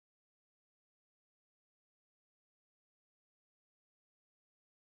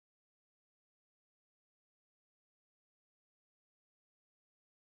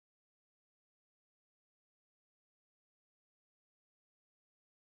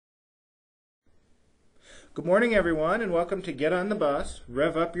Good morning, everyone, and welcome to Get on the Bus,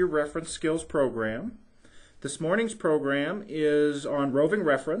 Rev Up Your Reference Skills program. This morning's program is on Roving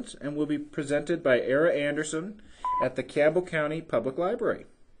Reference and will be presented by Era Anderson at the Campbell County Public Library.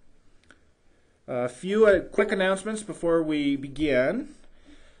 A few quick announcements before we begin.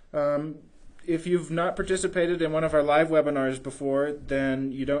 If you've not participated in one of our live webinars before,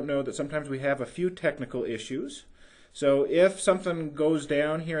 then you don't know that sometimes we have a few technical issues. So if something goes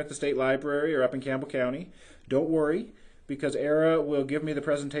down here at the State Library or up in Campbell County, don't worry, because Era will give me the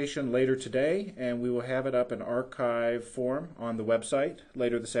presentation later today, and we will have it up in archive form on the website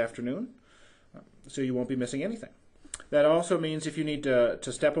later this afternoon, so you won't be missing anything. That also means if you need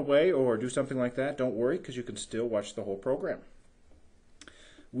to step away or do something like that, don't worry, because you can still watch the whole program.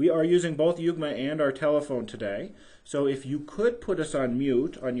 We are using both UGMA and our telephone today, so if you could put us on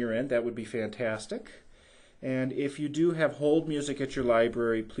mute on your end, that would be fantastic. And if you do have hold music at your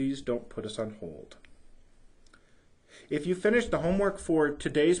library, please don't put us on hold. If you finish the homework for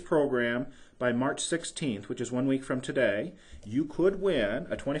today's program by March 16th, which is 1 week from today, you could win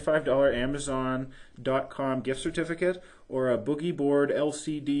a $25 Amazon.com gift certificate or a Boogie Board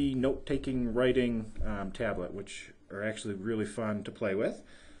LCD note-taking writing tablet, which are actually really fun to play with.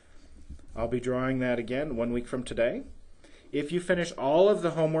 I'll be drawing that again 1 week from today. If you finish all of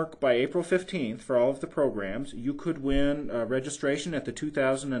the homework by April 15th for all of the programs, you could win registration at the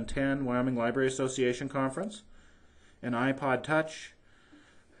 2010 Wyoming Library Association Conference, an iPod Touch,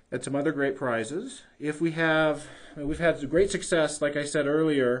 and some other great prizes. We've had great success, like I said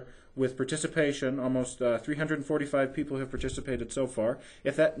earlier, with participation. Almost 345 people have participated so far.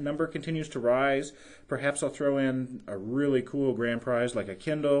 If that number continues to rise, perhaps I'll throw in a really cool grand prize like a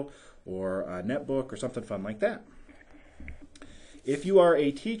Kindle or a netbook or something fun like that. If you are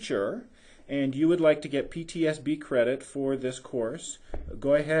a teacher and you would like to get PTSB credit for this course,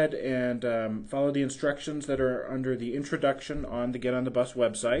 go ahead and follow the instructions that are under the introduction on the Get on the Bus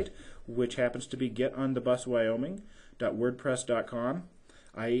website, which happens to be getonthebuswyoming.wordpress.com.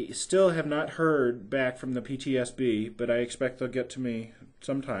 I still have not heard back from the PTSB, but I expect they'll get to me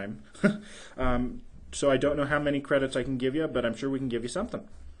sometime. So I don't know how many credits I can give you, but I'm sure we can give you something.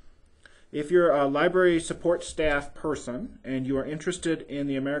 If you're a library support staff person and you are interested in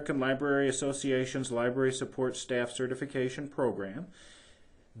the American Library Association's Library Support Staff Certification Program,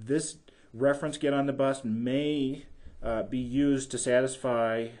 this reference Get on the Bus may be used to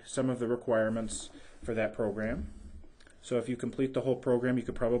satisfy some of the requirements for that program. So if you complete the whole program, you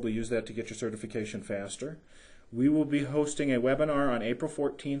could probably use that to get your certification faster. We will be hosting a webinar on April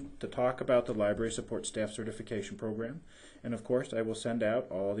 14th to talk about the Library Support Staff Certification Program. And of course, I will send out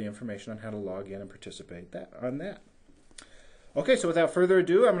all the information on how to log in and participate on that. Okay, so without further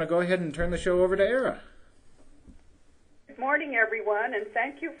ado, I'm going to go ahead and turn the show over to Era. Good morning, everyone, and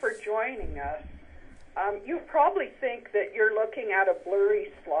thank you for joining us. You probably think that you're looking at a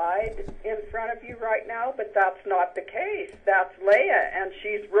blurry slide in front of you right now, but that's not the case. That's Leah, and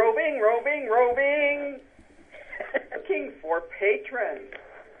she's roving, looking for patrons.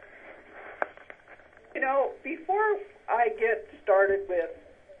 You know, before I get started with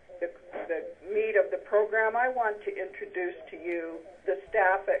the meat of the program, I want to introduce to you the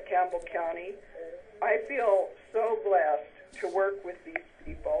staff at Campbell County. I feel so blessed to work with these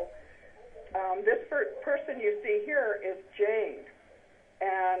people. This person you see here is Jane,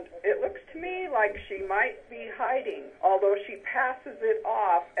 and it looks to me like she might be hiding, although she passes it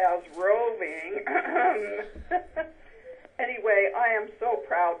off as roving. Anyway, I am so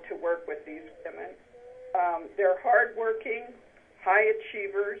proud to work with these women. They're hardworking, high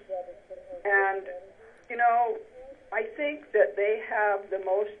achievers, and, you know, I think that they have the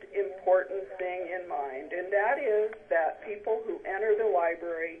most important thing in mind, and that is that people who enter the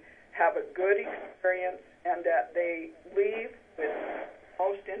library have a good experience and that they leave with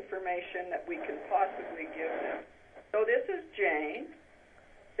most information that we can possibly give them. So this is Jane.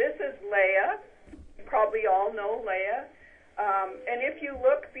 This is Leah. You probably all know Leah. And if you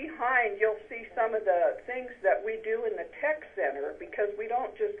look behind, you'll see some of the things that we do in the tech center, because we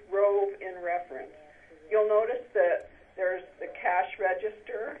don't just rove in reference. You'll notice that there's the cash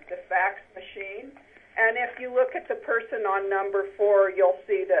register, the fax machine, and if you look at the person on number 4, you'll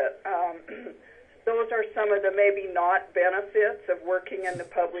see that those are some of the maybe not benefits of working in the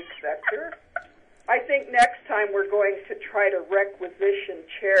public sector. I think next time we're going to try to requisition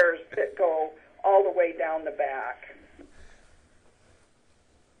chairs that go all the way down the back.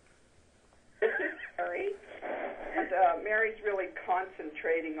 This is Mary, and Mary's really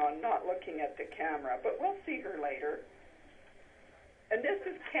concentrating on not looking at the camera, but we'll see her later. And this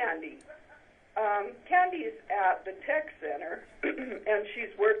is Candy. Candy's at the tech center, and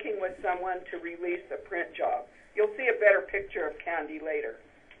she's working with someone to release a print job. You'll see a better picture of Candy later.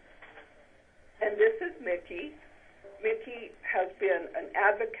 And this is Mickey. Mickey has been an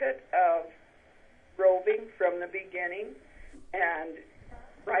advocate of roving from the beginning, and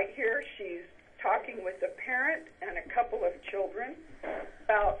right here she's talking with a parent and a couple of children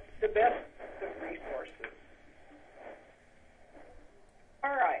about the best of resources.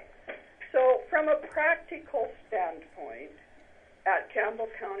 All right. So from a practical standpoint, at Campbell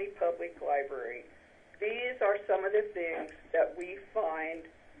County Public Library, these are some of the things that we find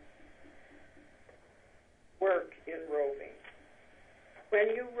work in roving. When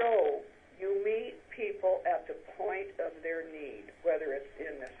you rove, you meet people at the point of their need, whether it's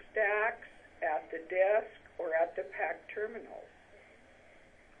in the stacks, at the desk, or at the packed terminals.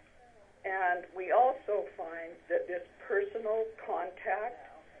 And we also find that this personal contact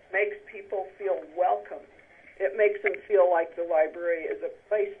makes people feel welcome. It makes them feel like the library is a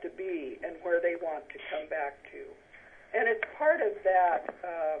place to be and where they want to come back to. And it's part of that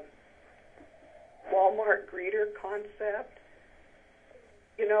Walmart greeter concept.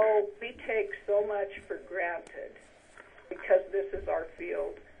 You know, we take so much for granted because this is our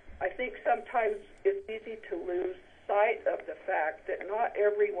field. I think sometimes it's easy to lose sight of the fact that not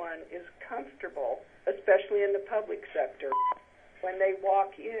everyone is comfortable, especially in the public sector, when they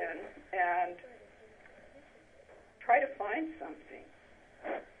walk in and try to find something.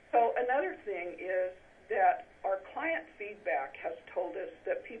 So another thing is that our client feedback has told us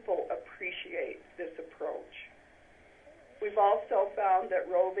that people appreciate this approach. We've also found that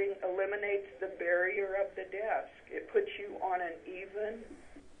roving eliminates the barrier of the desk. It puts you on an even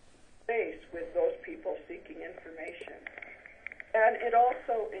space with those people seeking information. And it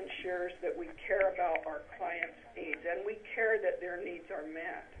also ensures that we care about our clients' needs, and we care that their needs are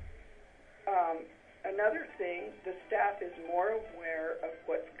met. Another thing, the staff is more aware of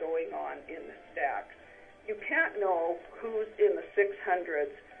what's going on in the stacks. You can't know who's in the 600s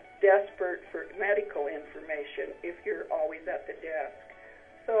desperate for medical information if you're always at the desk.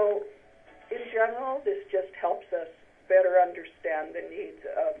 So, in general, this just helps us better understand the needs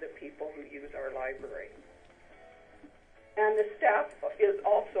of the people who use our library. And the staff is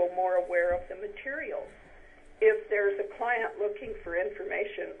also more aware of the materials. If there's a client looking for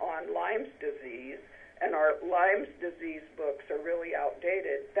information on Lyme's disease, and our Lyme's disease books are really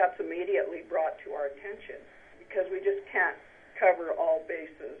outdated, that's immediately brought to our attention because we just can't cover all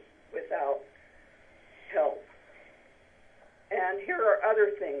bases without help. And here are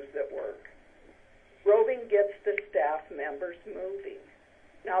other things that work. Roving gets the staff members moving.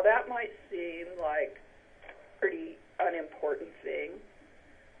 Now that might seem like a pretty unimportant thing,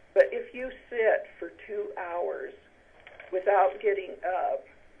 but if you sit for 2 hours without getting up,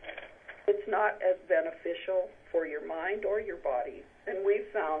 it's not as beneficial for your mind or your body. And we've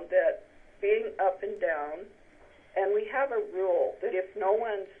found that being up and down, and we have a rule that if no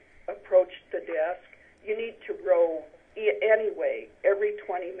one's approached the desk, you need to row anyway. Every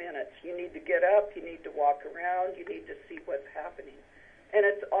 20 minutes, you need to get up, you need to walk around, you need to see what's happening. And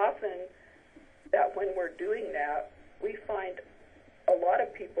it's often that when we're doing that, we find a lot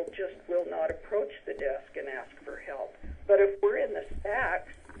of people just will not approach the desk and ask for help. But if we're in the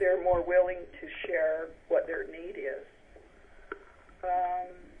stacks, they're more willing to share what their need is.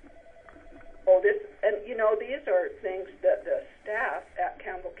 These are things that the staff at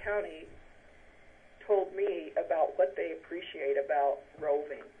Campbell County told me about what they appreciate about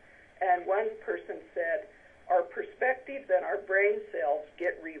roving. And one person said, our perspectives and our brain cells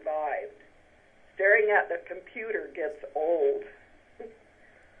get revived. Staring at the computer gets old.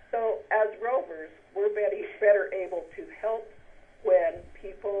 So as rovers, we're better able to help when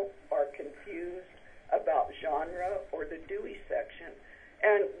people are confused about genre or the Dewey section.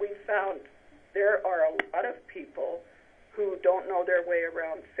 And we found there are a lot of people who don't know their way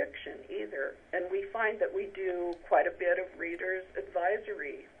around fiction either. And we find that we do quite a bit of reader's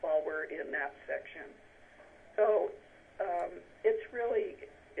advisory while we're in that section. So it's really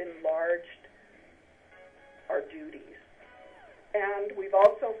enlarged our duties. And we've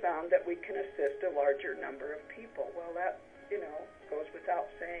also found that we can assist a larger number of people. Well, that, goes without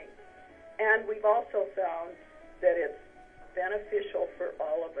saying. And we've also found that it's beneficial for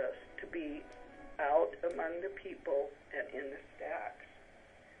all of us to be out among the people and in the stacks.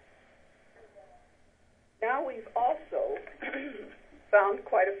 Now we've also found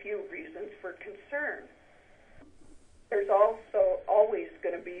quite a few reasons for concern. There's also always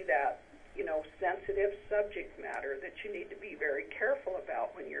going to be that sensitive subject matter that you need to be very careful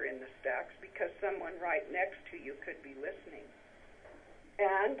about when you're in the stacks because someone right next to you could be listening.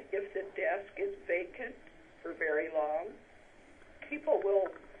 And if the desk is vacant for very long, people will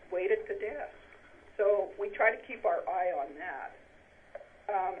wait at the desk. So we try to keep our eye on that.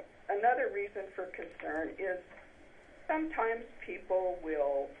 Another reason for concern is sometimes people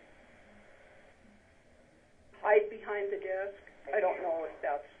will hide behind the desk. I don't know if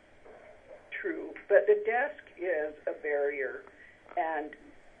that's true, but the desk is a barrier. And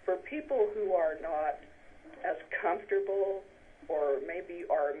for people who are not as comfortable or maybe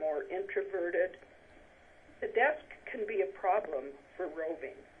are more introverted, the desk can be a problem for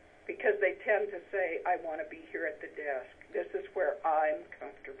roving because they tend to say, I want to be here at the desk. This is where I'm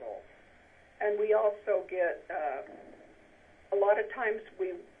comfortable. And we also get, a lot of times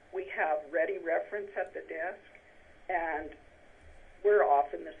we have ready reference at the desk, and we're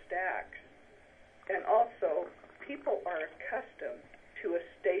off in the stacks. And also, people are accustomed to a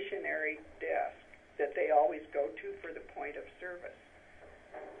stationary desk that they always go to for the point of service.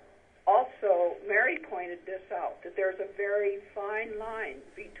 Also, Mary pointed this out, that there's a very fine line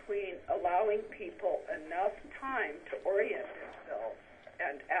between allowing people enough time to orient themselves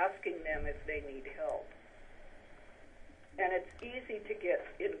and asking them if they need help. And it's easy to get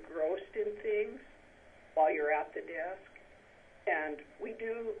engrossed in things while you're at the desk. And we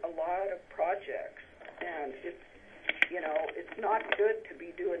do a lot of projects, and it's not good to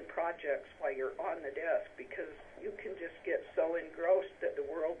be doing projects while you're on the desk because you can just get so engrossed that the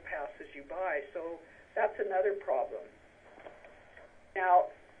world passes you by. So that's another problem. Now,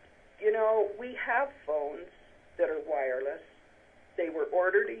 we have phones that are wireless. They were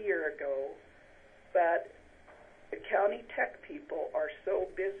ordered a year ago, but the county tech people are so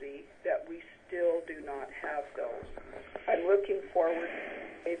busy that we still do not have those. I'm looking forward to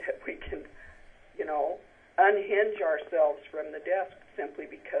the day that we can, unhinge ourselves from the desk simply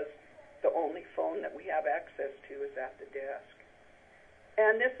because the only phone that we have access to is at the desk.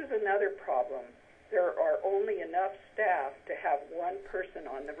 And this is another problem. There are only enough staff to have one person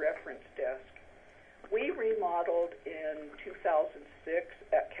on the reference desk. We remodeled in 2006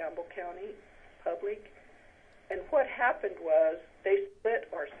 at Campbell County Public, and what happened was they split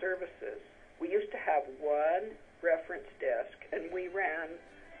our services. We used to have one reference desk, and we ran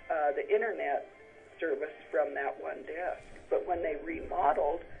the internet service from that one desk. But when they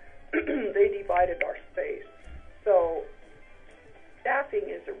remodeled, they divided our space. So staffing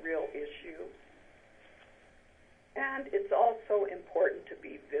is a real issue. And it's also important to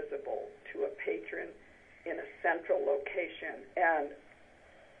be visible to a patron in a central location. And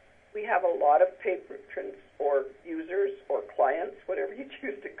we have a lot of patrons or users or clients, whatever you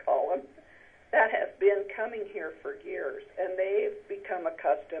choose to call them, that have been coming here for years, and they've become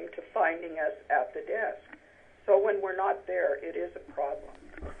accustomed to finding us at the desk. So when we're not there, it is a problem.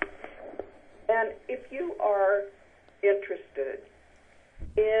 And if you are interested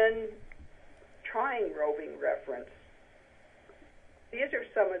in trying Roving Reference, these are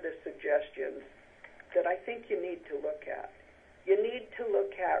some of the suggestions that I think you need to look at. You need to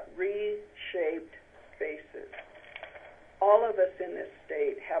look at reshaped spaces. All of us in this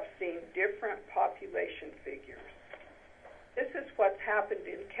state have seen different population figures. This is what's happened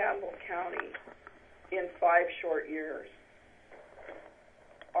in Campbell County in 5 short years.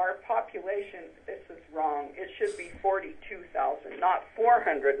 Our population, this is wrong, it should be 42,000, not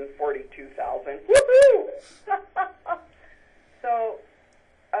 442,000. Woohoo! So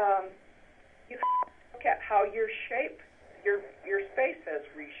you have to look at how your space has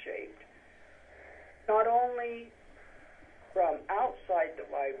reshaped. Not only from outside the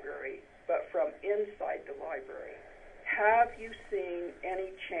library, but from inside the library. Have you seen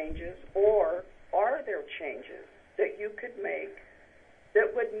any changes, or are there changes that you could make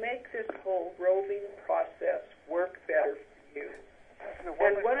that would make this whole roving process work better for you?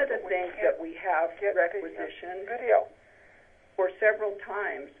 And one of the things that we have requisitioned for several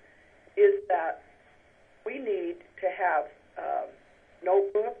times is that we need to have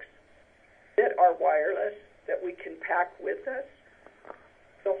notebooks that are wireless that we can pack with us.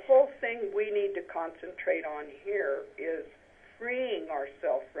 The whole thing we need to concentrate on here is freeing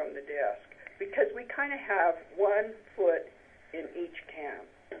ourselves from the desk, because we kind of have one foot in each camp.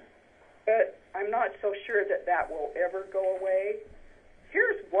 But I'm not so sure that that will ever go away.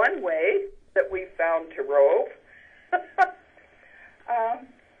 Here's one way that we found to rove.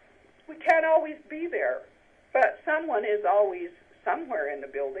 We can't always be there, but someone is always somewhere in the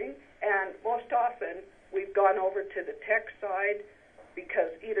building, and most often we've gone over to the tech side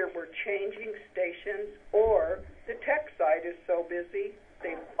because either we're changing stations or the tech side is so busy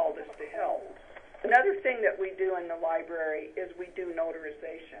they've called us to help. Another thing that we do in the library is we do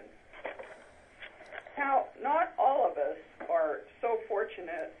notarization. Now, not all of us are so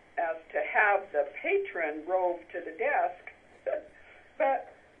fortunate as to have the patron rove to the desk,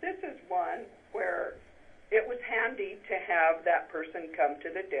 but this is one where it was handy to have that person come to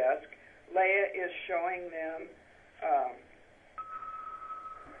the desk. Leah is showing them,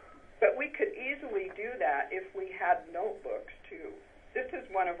 but we could easily do that if we had notebooks too. This is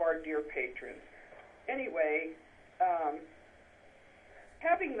one of our dear patrons. Anyway,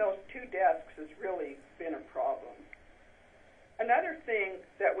 having those two desks has really been a problem. Another thing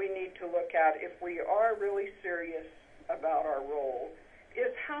that we need to look at if we are really serious about our role is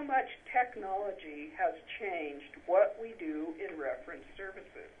how much technology has changed what we do in reference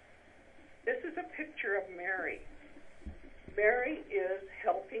services. This is a picture of Mary. Mary is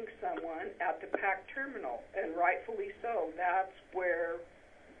helping someone at the PAC terminal, and rightfully so. That's where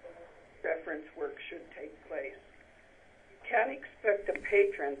reference work should take place. You can't expect a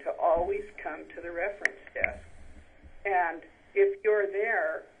patron to always come to the reference desk. And if you're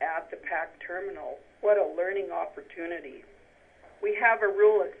there at the PAC terminal, what a learning opportunity. We have a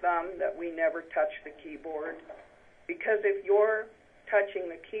rule of thumb that we never touch the keyboard, because if you're touching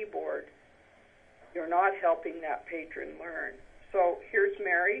the keyboard, you're not helping that patron learn. So here's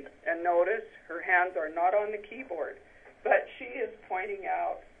Mary, and notice her hands are not on the keyboard, but she is pointing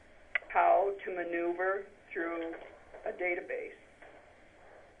out how to maneuver through a database.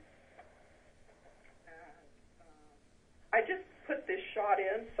 I just put this shot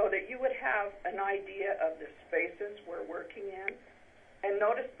in so that you would have an idea of the spaces we're working in. And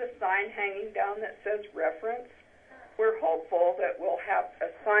notice the sign hanging down that says reference. We're hopeful that we'll have a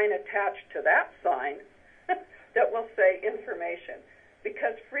sign attached to that sign that will say information,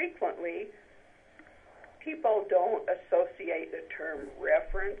 because frequently people don't associate the term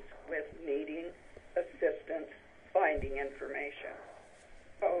reference with needing assistance finding information.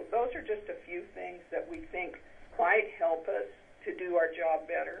 So those are just a few things that we think might help us to do our job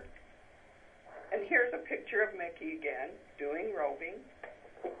better. And here's a picture of Mickey again doing roving.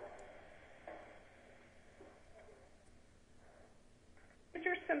 These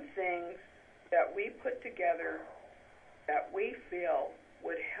are some things that we put together that we feel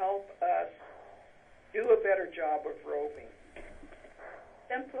would help us do a better job of roving.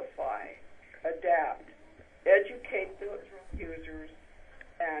 Simplify, adapt, educate the users,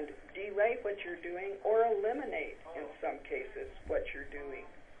 and delay what you're doing or eliminate, in some cases, what you're doing.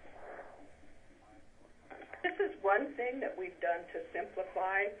 This is one thing that we've done to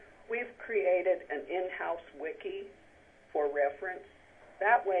simplify. We've created an in-house wiki for reference.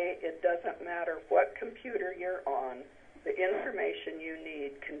 That way, it doesn't matter what computer you're on, the information you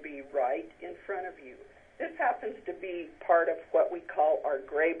need can be right in front of you. This happens to be part of what we call our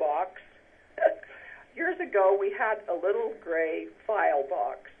gray box. Years ago, we had a little gray file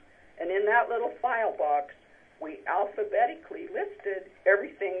box, and in that little file box, we alphabetically listed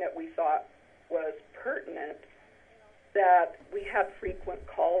everything that we thought was pertinent that we had frequent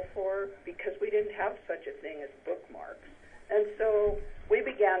call for, because we didn't have such a thing as bookmarks. And so we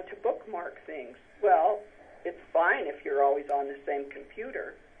began to bookmark things. Well, it's fine if you're always on the same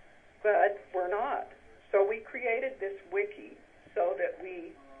computer, but we're not. So we created this wiki so that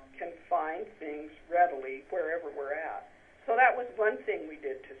we can find things readily wherever we're at. So that was one thing we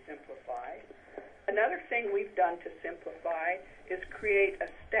did to simplify. Another thing we've done to simplify is create a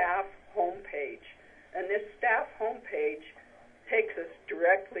staff homepage. And this staff homepage takes us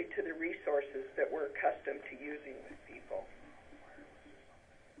directly to the resources that we're accustomed to using with people.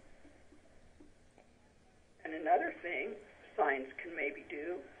 And another thing signs can maybe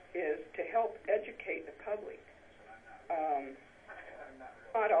do is to help educate the public.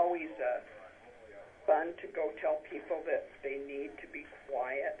 Not always fun to go tell people that they need to be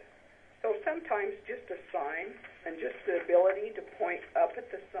quiet. So sometimes just a sign and just the ability to point up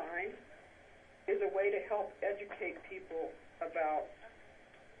at the sign is a way to help educate people about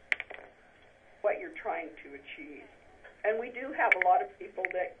what you're trying to achieve. And we do have a lot of people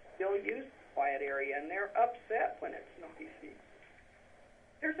that still use the quiet area, and they're upset when it's noisy.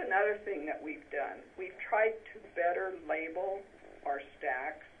 There's another thing that we've done. We've tried to better label our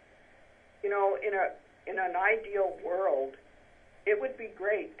stacks. You know, in an ideal world, it would be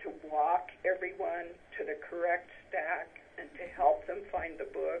great to walk everyone to the correct stack and to help them find the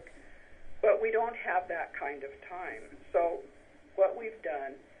book, but we don't have that kind of time. So what we've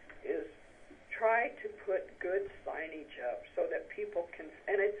done is try to put good signage up so that people can,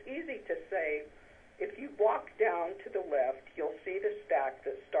 and it's easy to say, if you walk down to the left, you'll see the stack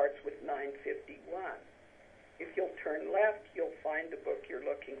that starts with 951. If you'll turn left, you'll find the book you're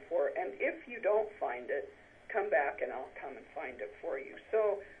looking for, and if you don't find it, come back and I'll come and find it for you.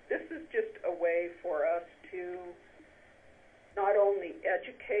 So this is just a way for us to not only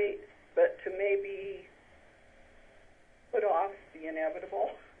educate, but to maybe put off the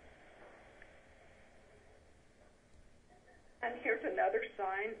inevitable. And here's another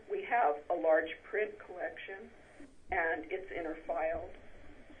sign. We have a large print collection, and it's interfiled.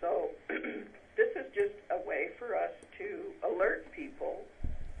 So this is just a way for us to alert people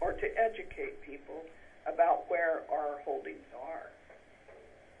or to educate people about where our holdings are.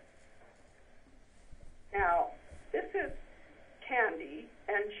 Now, this is Candy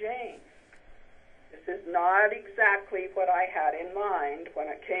and Jane. This is not exactly what I had in mind when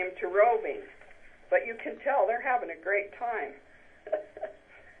it came to roving, but you can tell they're having a great time.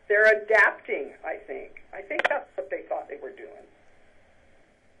 They're adapting, I think. I think that's what they thought they were doing.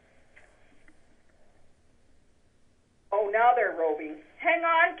 Oh, now they're roving. Hang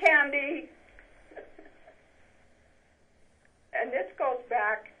on, Candy. And this goes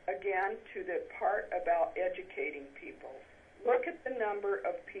back again to the part about educating people. Look at the number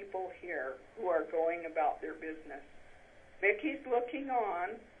of people here who are going about their business. Vicky's looking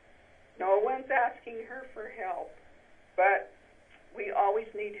on. No one's asking her for help, but we always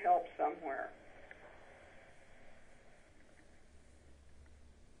need help somewhere.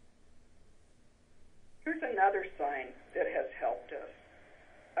 Here's another sign that has helped us.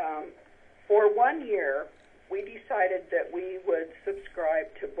 For 1 year, we decided that we would subscribe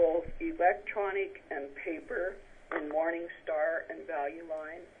to both electronic and paper in Morning Star and Value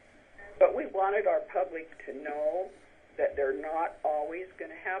Line, but we wanted our public to know that they're not always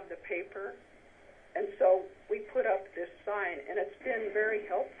going to have the paper, and so we put up this sign, and it's been very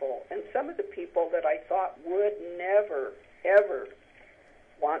helpful. And some of the people that I thought would never, ever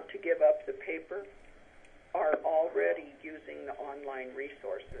want to give up the paper are already using the online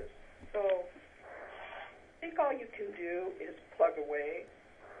resources. So I think all you can do is plug away.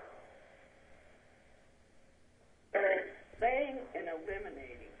 So saying and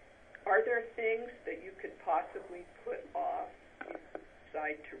eliminating. Are there things that you could possibly put off if you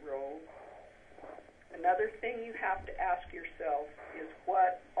decide to rove? Another thing you have to ask yourself is,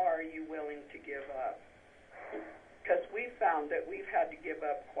 what are you willing to give up? Because we've found that we've had to give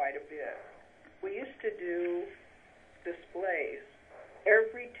up quite a bit. We used to do displays.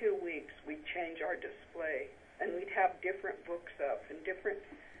 Every 2 weeks we'd change our display, and we'd have different books up and different.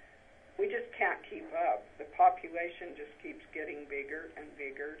 We just can't keep up. The population just keeps getting bigger and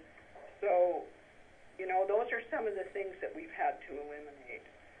bigger. So, you know, those are some of the things that we've had to eliminate.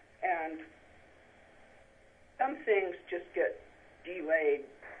 And some things just get delayed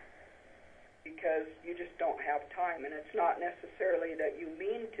because you just don't have time. And it's not necessarily that you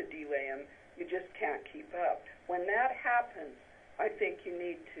mean to delay them. You just can't keep up. When that happens, I think you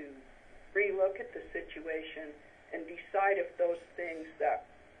need to relook at the situation and decide if those things that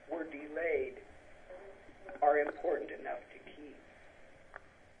were delayed are important enough to keep.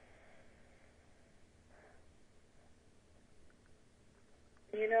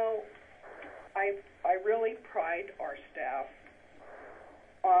 You know, I really pride our staff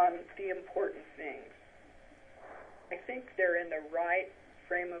on the important things. I think they're in the right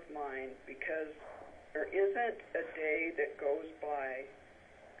frame of mind because there isn't a day that goes by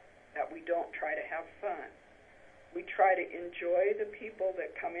that we don't try to have fun. We try to enjoy the people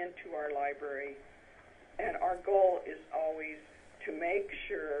that come into our library, and our goal is always to make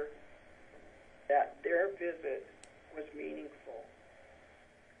sure that their visit was meaningful.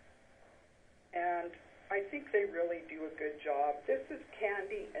 And I think they really do a good job. This is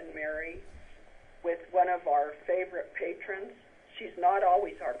Candy and Mary with one of our favorite patrons. She's not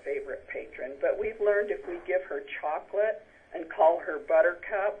always our favorite patron, but we've learned if we give her chocolate and call her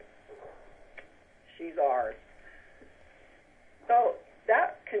Buttercup, she's ours. So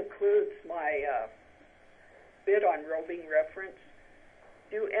that concludes my bit on Roving Reference.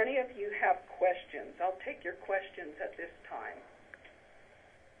 Do any of you have questions? I'll take your questions at this time.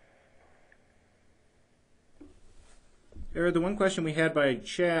 Eric, the one question we had by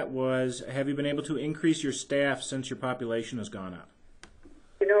chat was, have you been able to increase your staff since your population has gone up?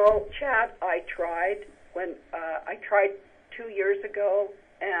 You know, Chad, I tried. I tried 2 years ago,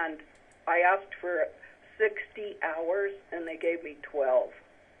 and I asked for 60 hours, and they gave me 12.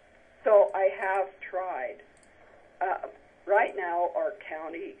 So I have tried. Right now, our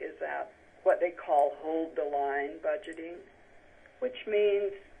county is at what they call hold-the-line budgeting, which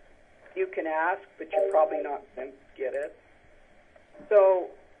means you can ask, but you're probably not going to get it. So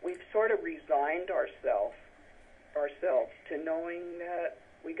we've sort of resigned ourselves to knowing that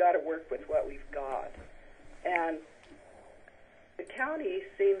we got to work with what we've got. And the county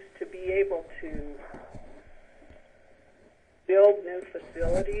seems to be able to build new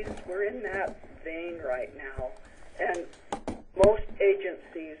facilities. We're in that vein right now. And most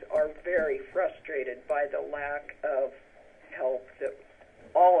agencies are very frustrated by the lack of help that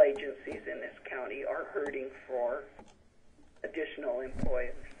all agencies in this county are hurting for additional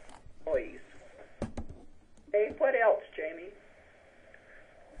employees. Hey, what else, Jamie?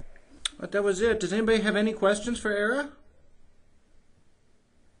 But that was it. Does anybody have any questions for Era?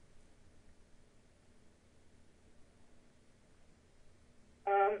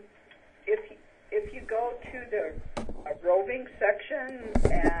 If you go to the roving section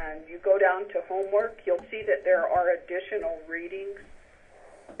and you go down to homework, you'll see that there are additional readings.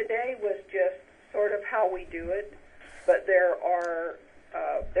 Today was just sort of how we do it, but there are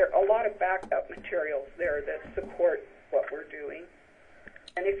a lot of backup materials there that support what we're doing.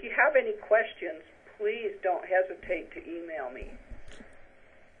 And if you have any questions, please don't hesitate to email me.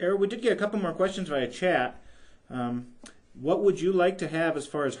 Era, we did get a couple more questions via chat. What would you like to have as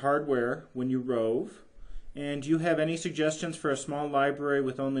far as hardware when you rove? And do you have any suggestions for a small library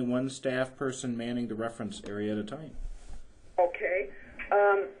with only one staff person manning the reference area at a time? Okay.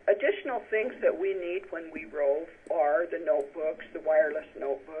 Additional things that we need when we rove are the notebooks, the wireless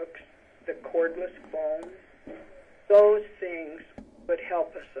notebooks, the cordless phones. Those things would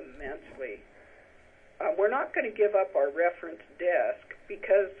help us immensely. We're not going to give up our reference desk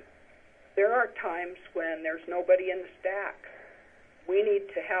because there are times when there's nobody in the stack. We need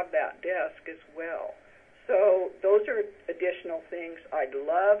to have that desk as well. So those are additional things. I'd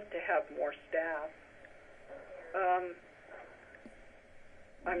love to have more staff.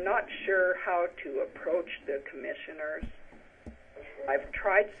 I'm not sure how to approach the commissioners. I've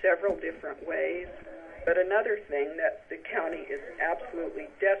tried several different ways, but another thing that the county is absolutely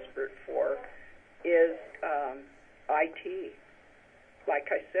desperate for is IT. Like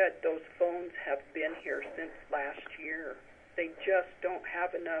I said, those phones have been here since last year. They just don't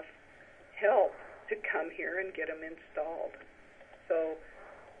have enough help to come here and get them installed. So,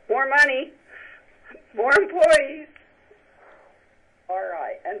 more money, more employees. All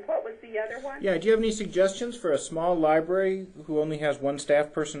right, and what was the other one? Yeah, do you have any suggestions for a small library who only has one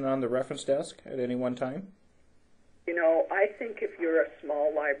staff person on the reference desk at any one time? You know, I think if you're a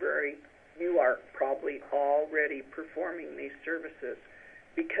small library, you are probably already performing these services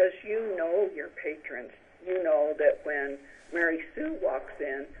because you know your patrons. You know that when Mary Sue walks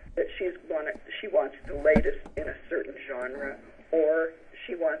in, that she wants the latest in a certain genre, or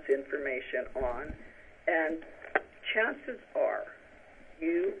she wants information on, and chances are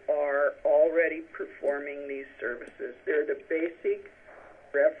you are already performing these services. They're the basic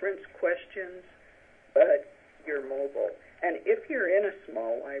reference questions, but you're mobile. And if you're in a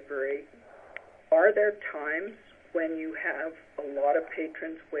small library, are there times when you have a lot of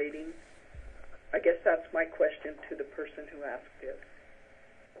patrons waiting? I guess that's my question to the person who asked it.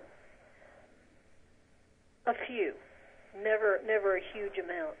 A few. Never a huge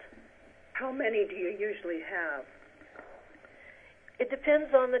amount. How many do you usually have? It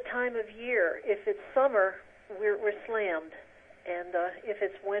depends on the time of year. If it's summer, we're slammed. And if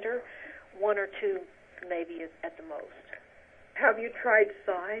it's winter, one or two maybe at the most. Have you tried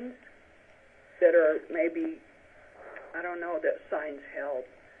signs that are maybe, I don't know that signs help,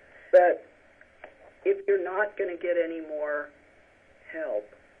 but if you're not going to get any more help,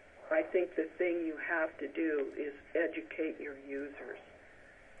 I think the thing you have to do is educate your users.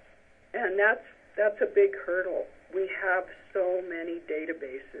 And that's a big hurdle. We have so many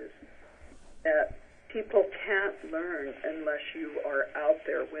databases that people can't learn unless you are out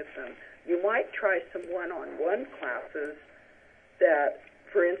there with them. You might try some one-on-one classes that,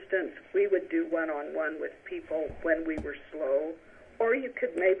 for instance, we would do one-on-one with people when we were slow, or you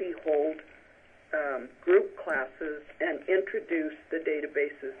could maybe hold group classes and introduce the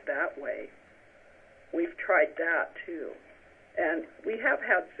databases that way. We've tried that too, and we have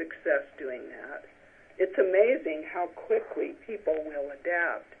had success doing that. It's amazing how quickly people will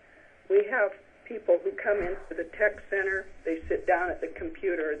adapt. We have people who come into the tech center, they sit down at the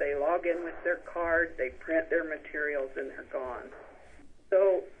computer, they log in with their card, they print their materials, and they're gone.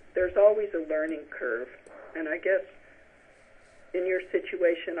 So there's always a learning curve, and I guess in your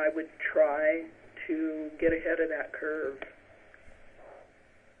situation I would try to get ahead of that curve.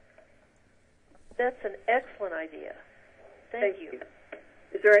 That's an excellent idea. Thank you.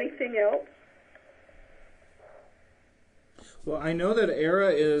 Is there anything else? Well, I know that Era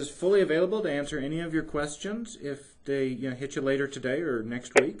is fully available to answer any of your questions if they hit you later today or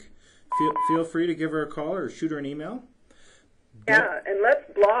next week. Feel free to give her a call or shoot her an email. Yeah, and let's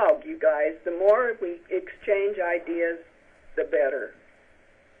blog, you guys. The more we exchange ideas, the better.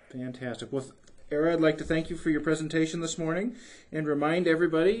 Fantastic. Well, Era, I'd like to thank you for your presentation this morning and remind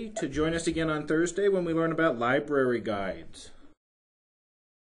everybody to join us again on Thursday when we learn about library guides.